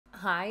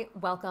Hi,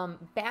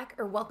 welcome back,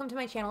 or welcome to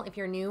my channel if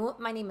you're new.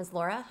 My name is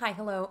Laura. Hi,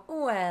 hello,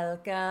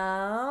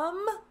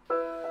 welcome.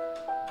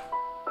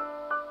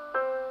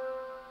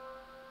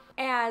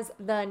 As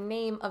the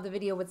name of the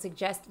video would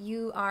suggest,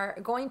 you are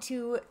going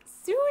to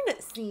soon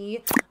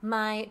see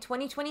my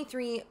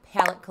 2023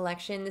 palette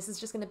collection. This is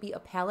just going to be a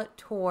palette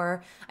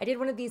tour. I did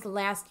one of these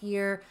last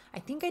year. I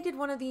think I did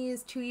one of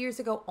these 2 years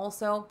ago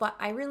also, but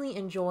I really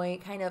enjoy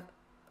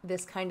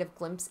this kind of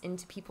glimpse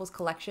into people's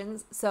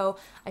collections. So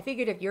I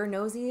figured if you're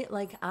nosy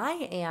like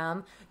I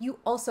am, you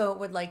also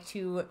would like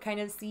to kind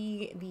of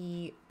see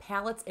the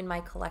palettes in my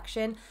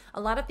collection. A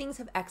lot of things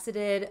have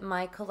exited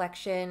my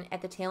collection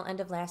at the tail end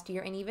of last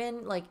year, and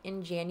even like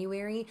in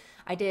January,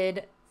 I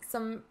did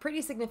some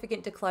pretty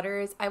significant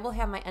declutters. I will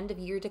have my end of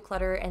year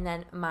declutter and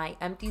then my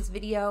empties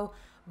video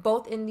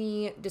both in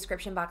the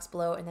description box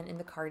below and then in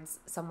the cards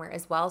somewhere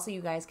as well, so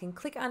you guys can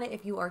click on it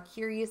if you are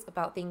curious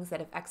about things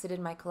that have exited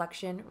my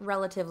collection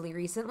relatively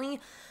recently.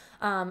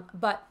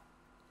 But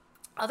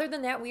other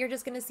than that, we are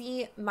just going to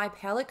see my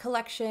palette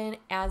collection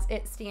as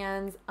it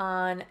stands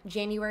on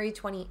January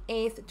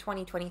 28th,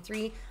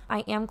 2023. I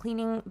am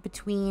cleaning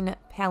between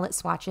palette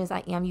swatches. I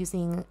am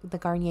using the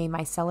Garnier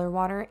Micellar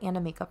Water and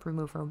a makeup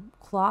remover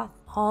cloth.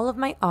 All of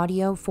my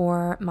audio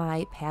for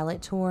my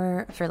palette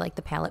tour, for like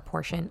the palette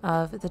portion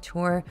of the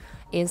tour,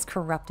 is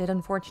corrupted,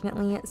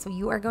 unfortunately. So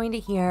you are going to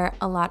hear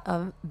a lot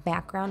of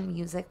background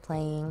music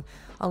playing,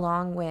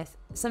 along with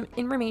some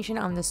information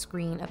on the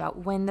screen about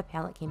when the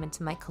palette came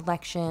into my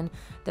collection,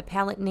 the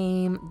palette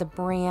name, the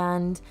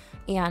brand,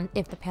 and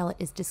if the palette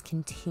is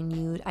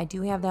discontinued. I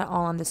do have that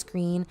all on the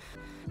screen,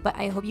 but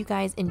I hope you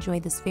guys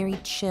enjoy this very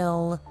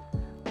chill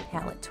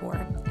palette tour,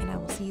 and I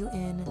will see you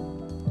in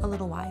a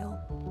little while.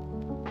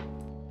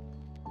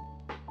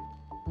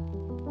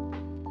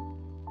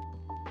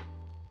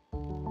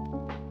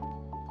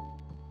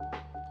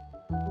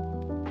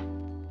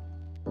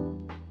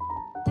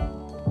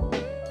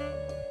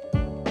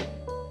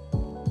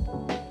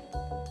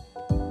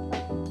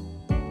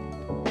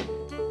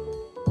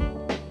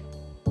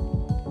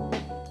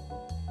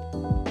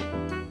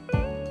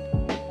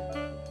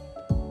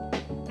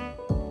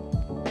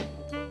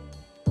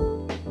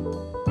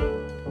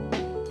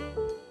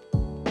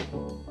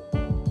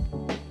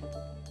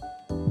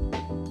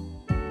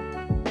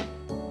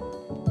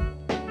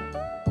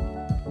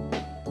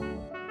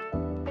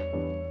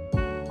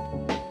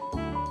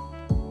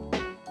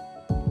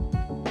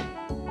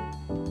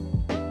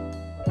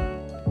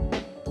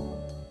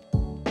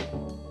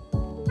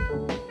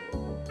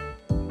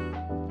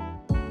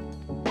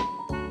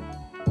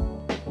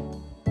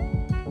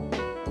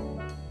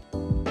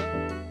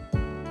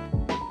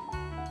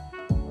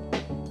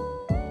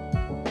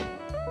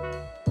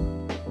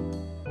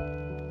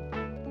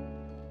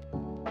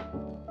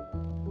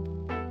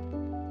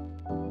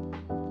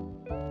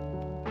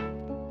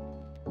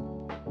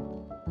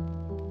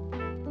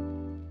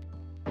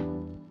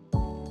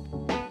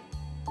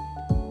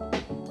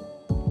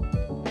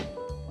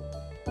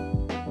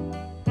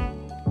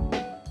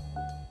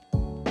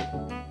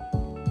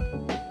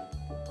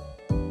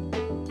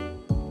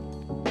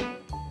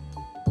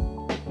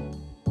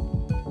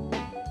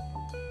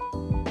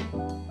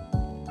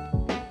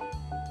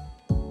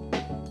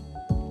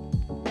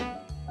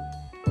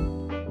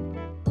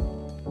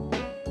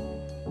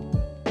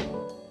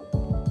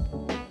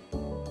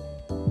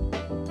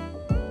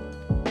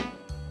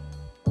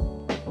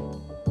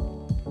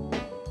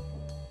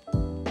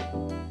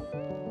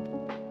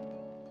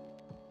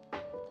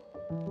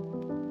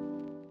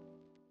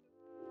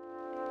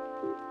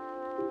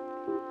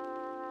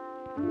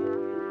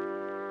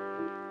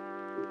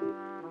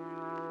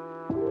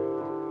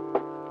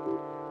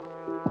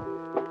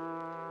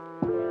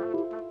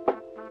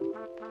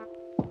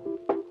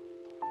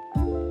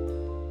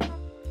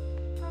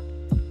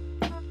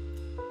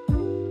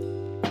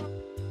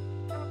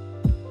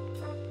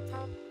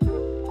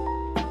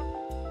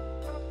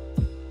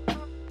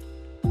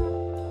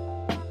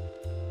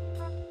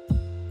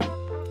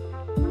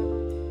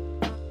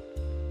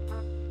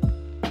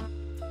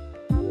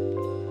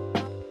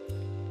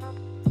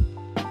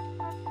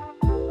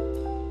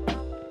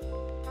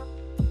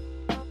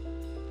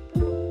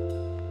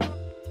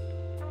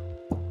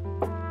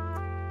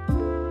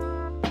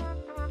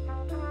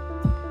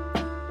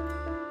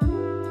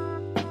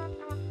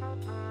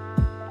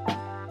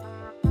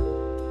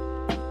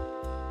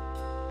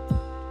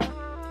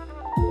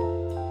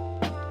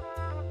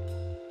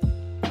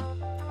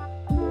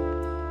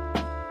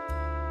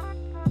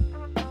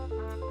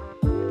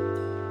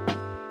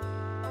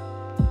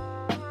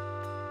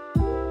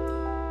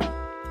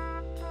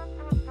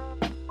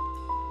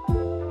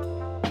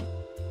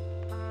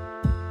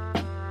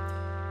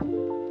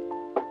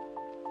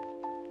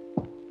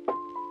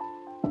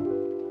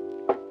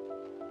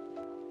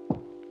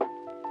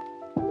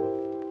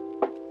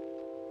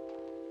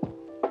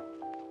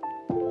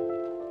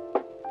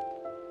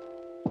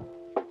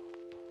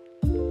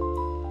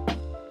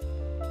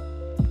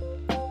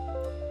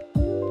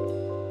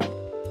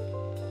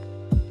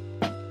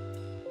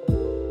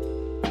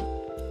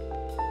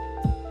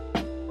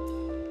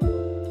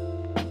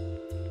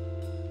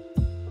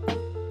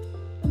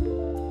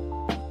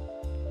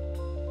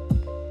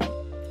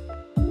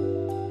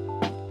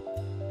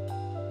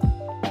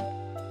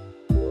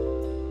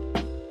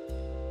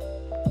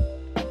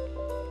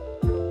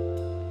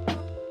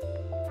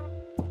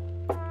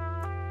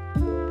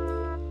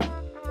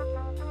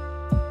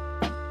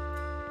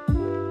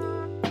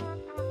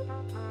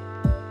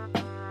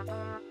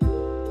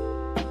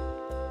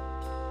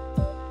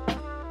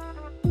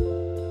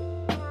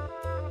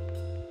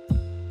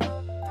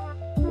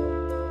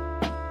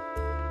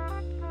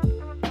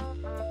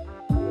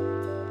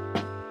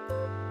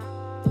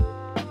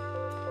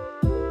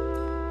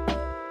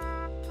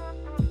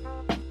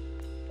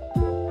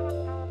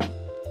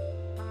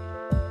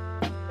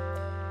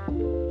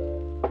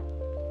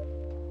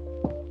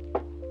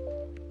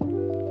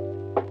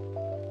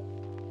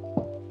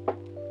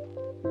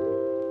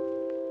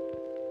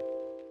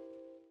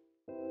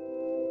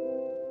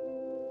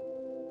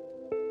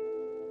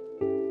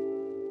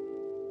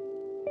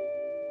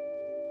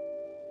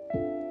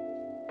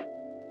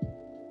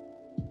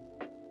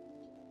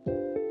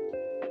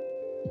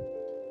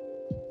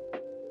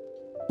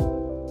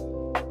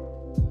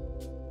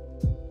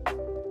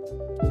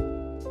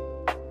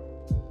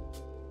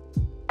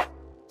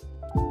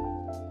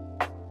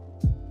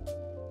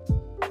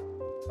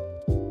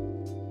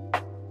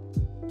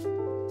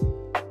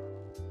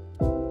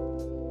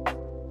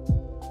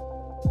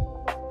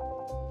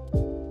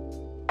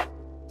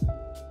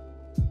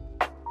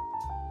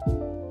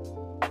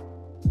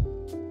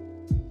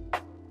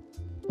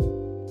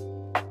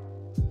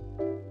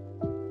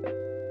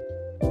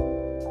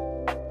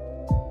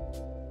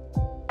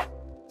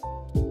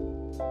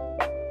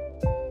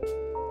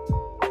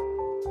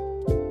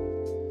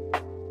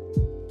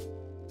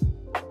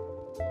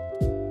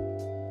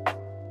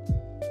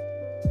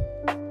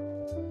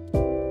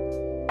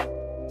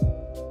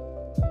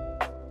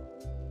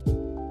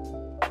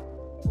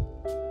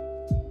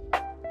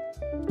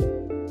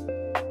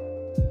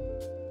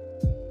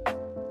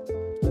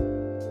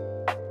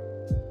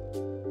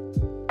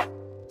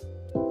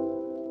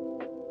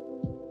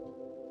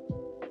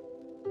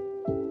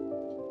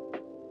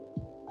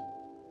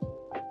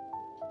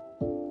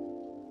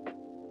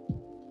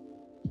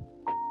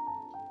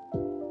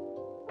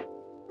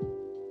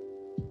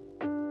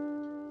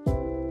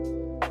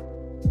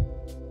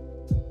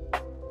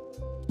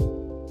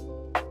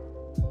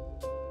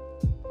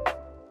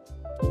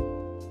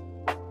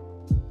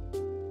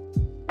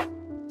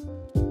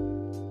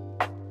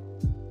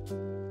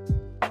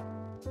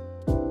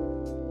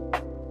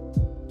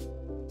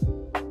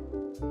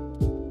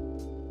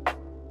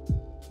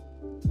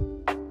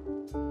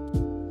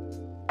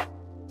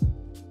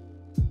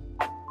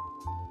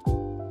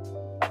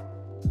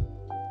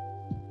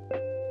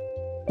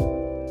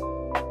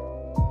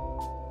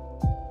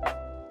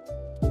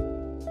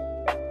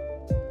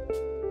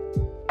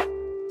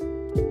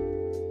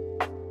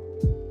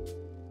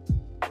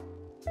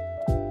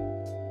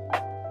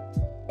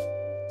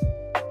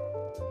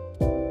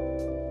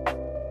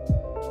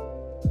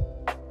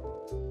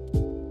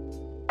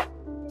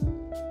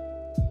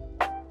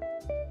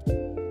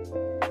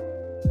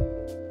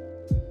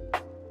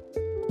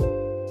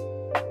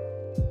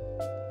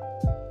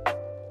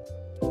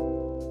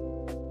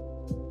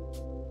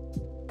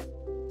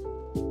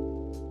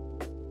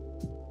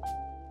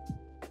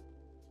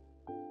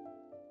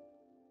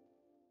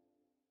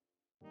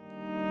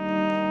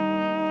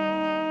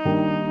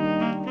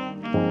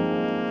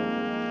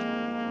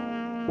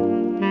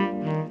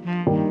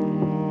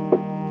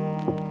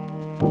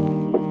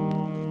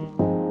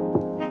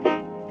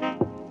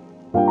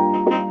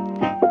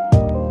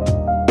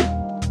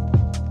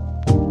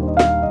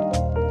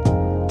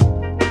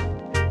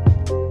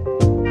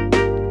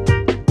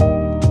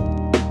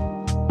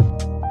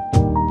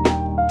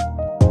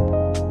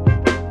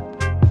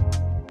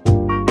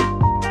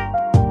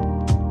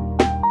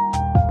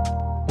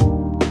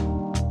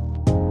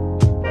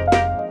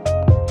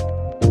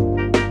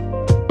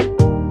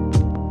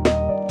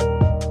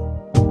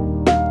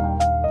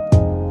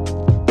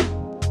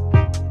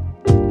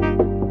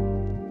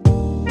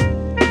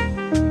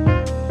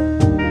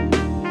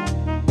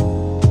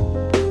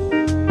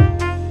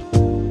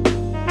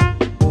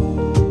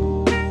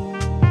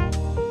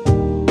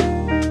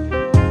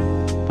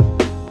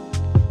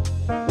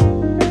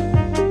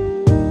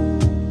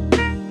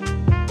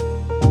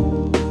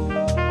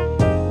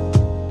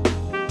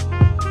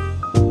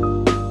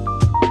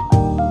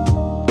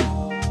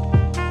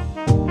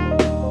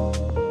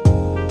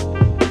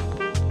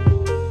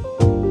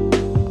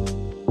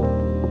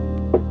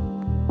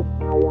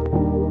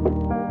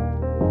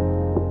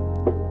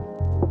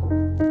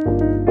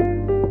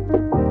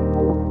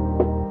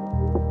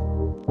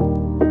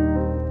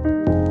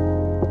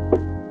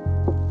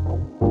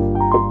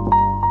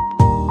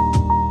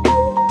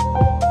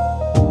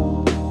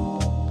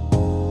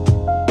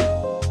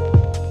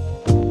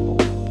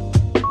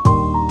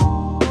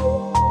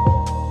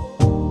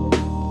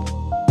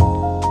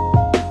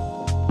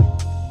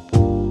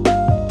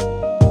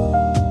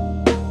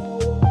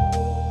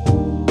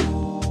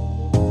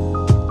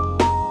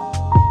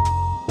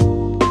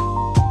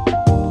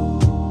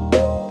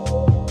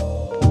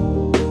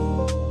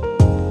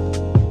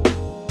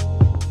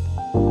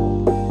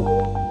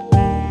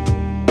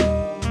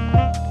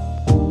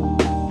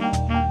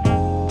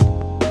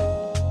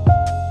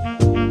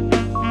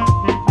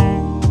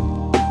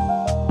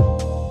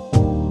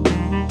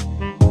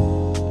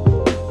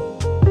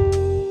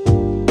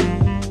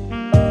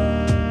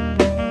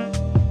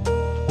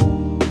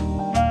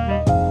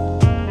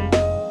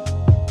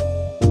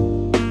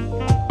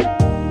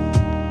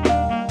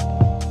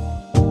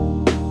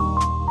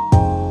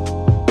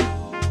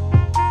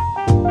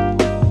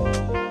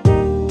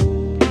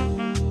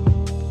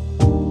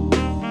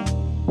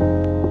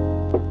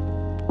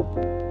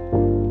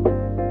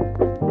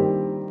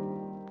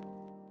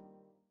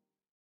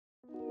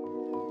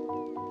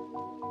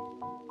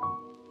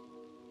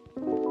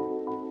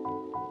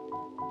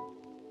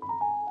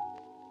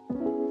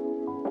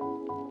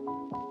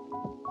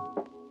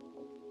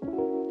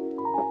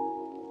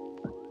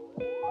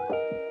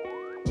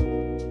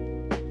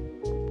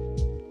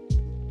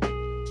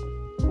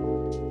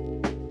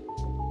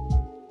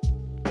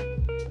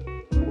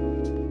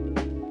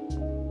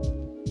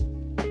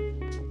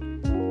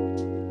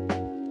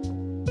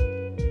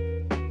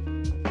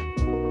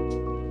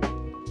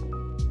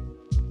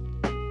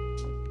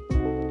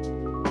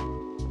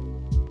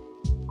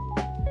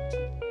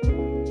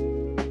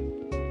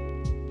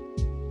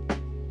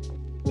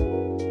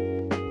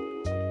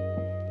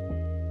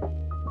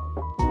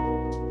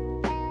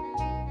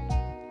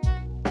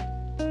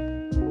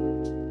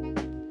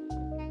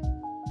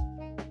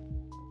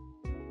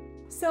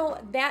 So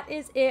that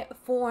is it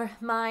for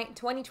my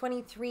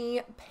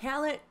 2023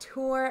 palette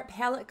tour,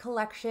 palette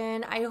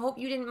collection. I hope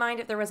you didn't mind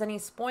if there was any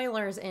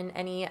spoilers in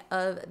any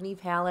of the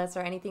palettes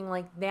or anything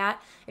like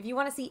that. If you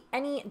want to see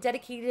any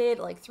dedicated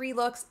like 3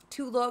 looks,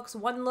 2 looks,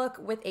 1 look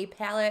with a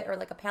palette or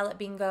like a palette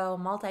bingo,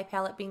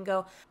 multi-palette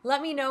bingo,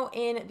 let me know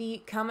in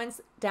the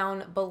comments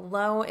down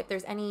below. If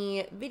there's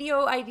any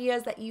video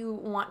ideas that you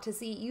want to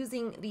see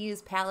using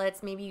these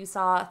palettes, maybe you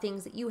saw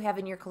things that you have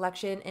in your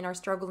collection and are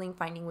struggling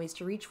finding ways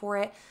to reach for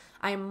it,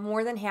 I am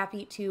more than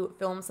happy to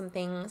film some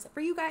things for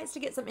you guys to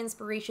get some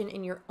inspiration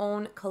in your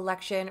own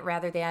collection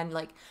rather than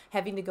like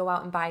having to go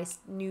out and buy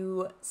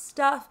new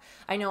stuff.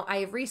 I know I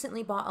have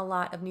recently bought a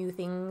lot of new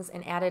things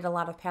and added a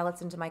lot of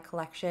palettes into my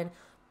collection,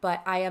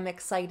 but I am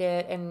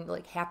excited and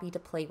like happy to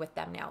play with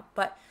them now.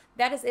 But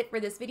that is it for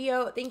this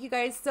video. Thank you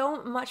guys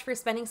so much for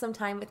spending some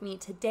time with me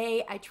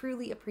today. I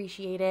truly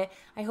appreciate it.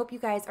 I hope you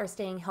guys are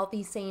staying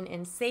healthy, sane,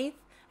 and safe,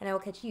 and I will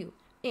catch you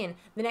in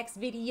the next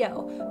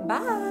video.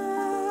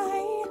 Bye!